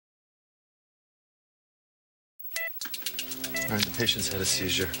All right, the patient's had a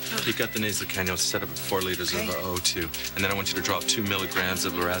seizure. You got the nasal cannula set up at 4 liters of O2, and then I want you to drop 2 milligrams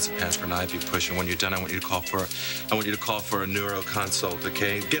of lorazepam for an IV push. And when you're done, I want you to call for a neuro consult.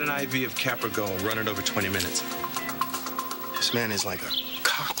 Okay? Get an IV of Caprigo and run it over 20 minutes. This man is like a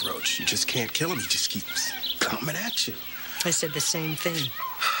cockroach. You just can't kill him. He just keeps coming at you. I said the same thing.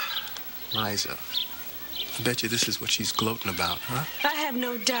 Liza, I bet you this is what she's gloating about, huh? I have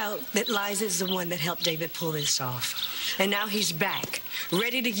no doubt that Liza's the one that helped David pull this off. And now he's back,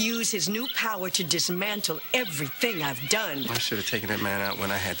 ready to use his new power to dismantle everything I've done. I should have taken that man out when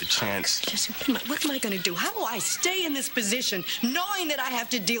I had the chance. Jesse, what am I going to do? How do I stay in this position knowing that I have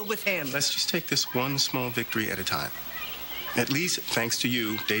to deal with him? Let's just take this one small victory at a time. At least, thanks to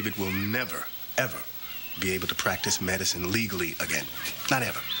you, David will never, ever be able to practice medicine legally again. Not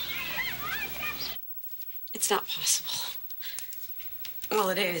ever. It's not possible. Well,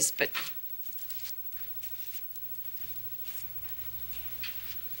 it is, but...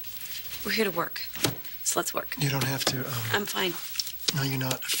 We're here to work, so let's work. You don't have to, I'm fine. No, you're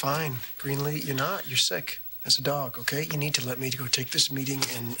not fine. Greenlee, you're not. You're sick as a dog, okay? You need to let me go take this meeting,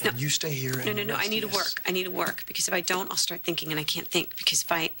 and you stay here and No, rest. I need to work. I need to work, because if I don't, I'll start thinking, and I can't think, because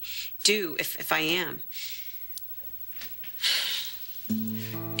if I do, if I am...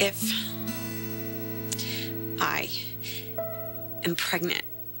 If I am pregnant,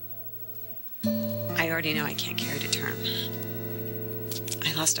 I already know I can't carry to term.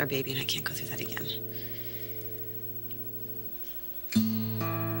 I lost our baby, and I can't go through that again.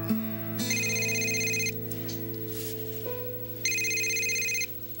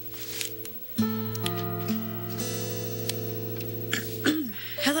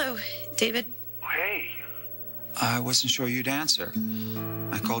 Hello, David. Hey. I wasn't sure you'd answer.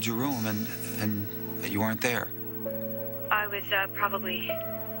 I called your room, and you weren't there. I was probably...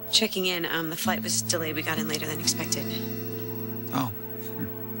 Checking in. The flight was delayed. We got in later than expected. Oh.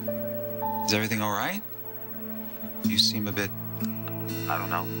 Is everything all right? You seem a bit... I don't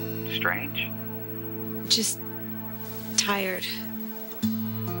know. Strange? Just tired.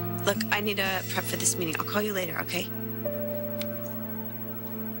 Look, I need to prep for this meeting. I'll call you later, okay?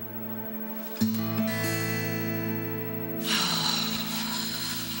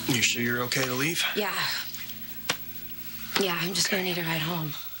 You sure you're okay to leave? Yeah. Yeah, I'm just gonna need a ride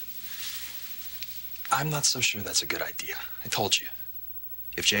home. I'm not so sure that's a good idea. I told you.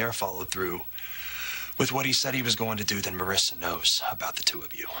 If JR followed through with what he said he was going to do, then Marissa knows about the two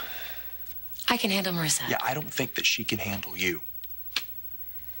of you. I can handle Marissa. Yeah, I don't think that she can handle you.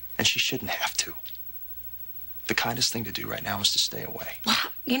 And she shouldn't have to. The kindest thing to do right now is to stay away. Well,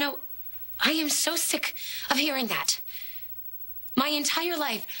 you know, I am so sick of hearing that. My entire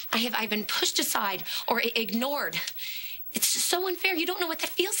life, I've been pushed aside or ignored. It's so unfair. You don't know what that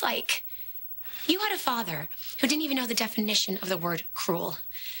feels like. You had a father who didn't even know the definition of the word cruel.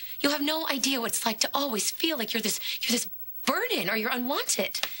 You have no idea what it's like to always feel like you're this burden or you're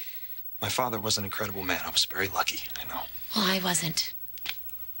unwanted. My father was an incredible man. I was very lucky, I know. Well, I wasn't.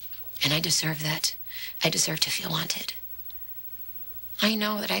 And I deserve that. I deserve to feel wanted. I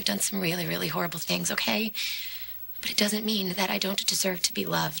know that I've done some really, really horrible things, okay? But it doesn't mean that I don't deserve to be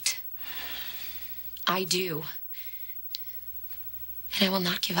loved. I do. And I will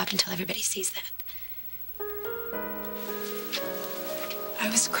not give up until everybody sees that. I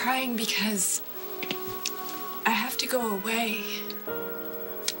was crying because I have to go away.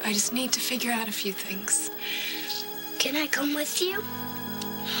 I just need to figure out a few things. Can I come with you?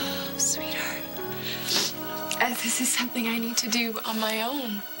 Oh, sweetheart. This is something I need to do on my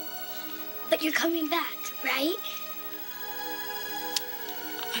own. But you're coming back, right?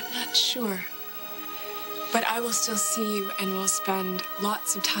 I'm not sure. But I will still see you, and we'll spend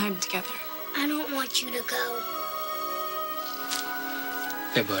lots of time together. I don't want you to go.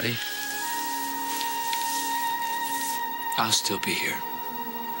 Hey, buddy. I'll still be here.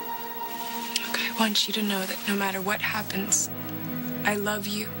 Look, I want you to know that no matter what happens, I love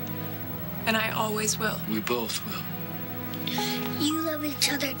you. And I always will. We both will. You love each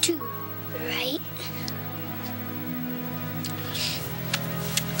other too, right?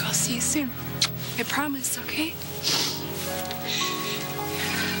 Look, I'll see you soon. I promise, okay?